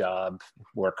 get a job,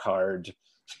 work hard,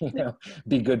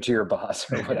 be good to your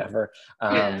boss or whatever.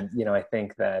 I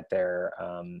think that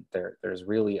there's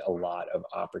really a lot of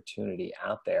opportunity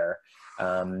out there.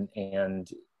 And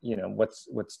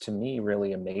what's to me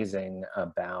really amazing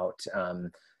about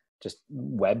just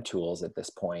web tools at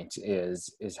this point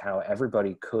is how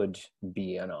everybody could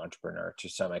be an entrepreneur to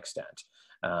some extent.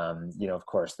 Of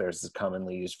course, there's this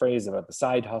commonly used phrase about the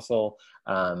side hustle,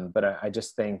 but I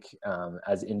just think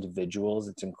as individuals,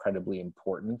 it's incredibly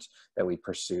important that we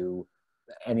pursue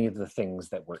any of the things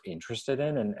that we're interested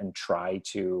in and try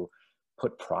to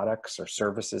put products or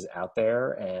services out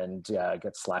there and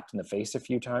get slapped in the face a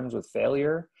few times with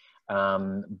failure.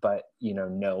 But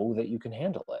know that you can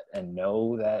handle it, and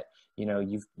know that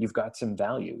you've got some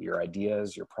value. Your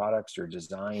ideas, your products, your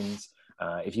designs.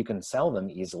 If you can sell them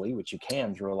easily, which you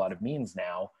can through a lot of means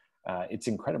now, it's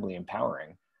incredibly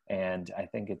empowering. And I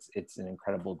think it's an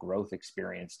incredible growth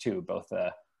experience too. Both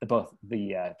the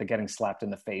getting slapped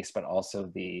in the face, but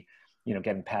also the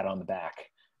getting pat on the back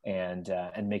and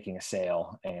making a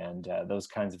sale, and those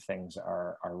kinds of things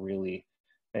are really.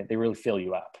 They really fill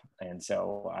you up. And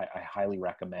so I highly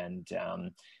recommend,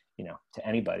 to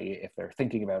anybody, if they're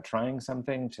thinking about trying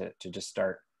something, to just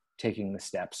start taking the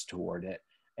steps toward it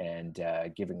and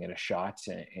giving it a shot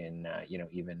in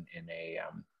even in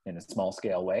a small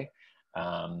scale way.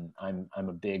 I'm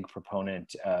a big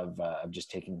proponent of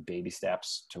just taking baby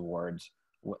steps towards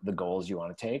the goals you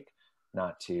want to take.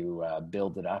 Not to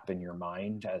build it up in your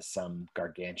mind as some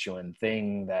gargantuan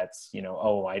thing that's,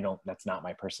 that's not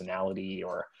my personality,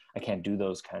 or I can't do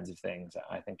those kinds of things.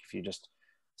 I think if you just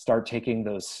start taking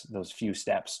those few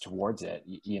steps towards it,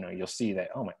 you'll see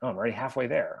that, I'm already halfway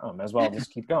there. Might as well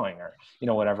just keep going, or,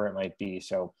 whatever it might be.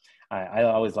 So I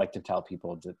always like to tell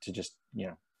people to just,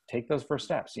 take those first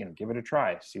steps, give it a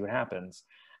try, see what happens.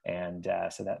 And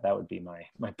so that would be my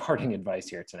parting advice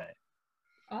here tonight.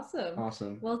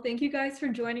 Awesome. Well, thank you guys for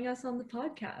joining us on the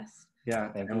podcast.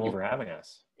 Yeah. Thank you for having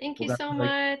us. Thank you so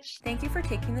much. Thank you for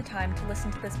taking the time to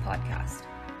listen to this podcast.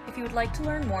 If you would like to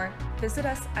learn more, visit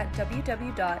us at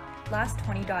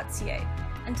www.last20.ca.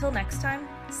 Until next time,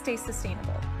 stay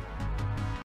sustainable.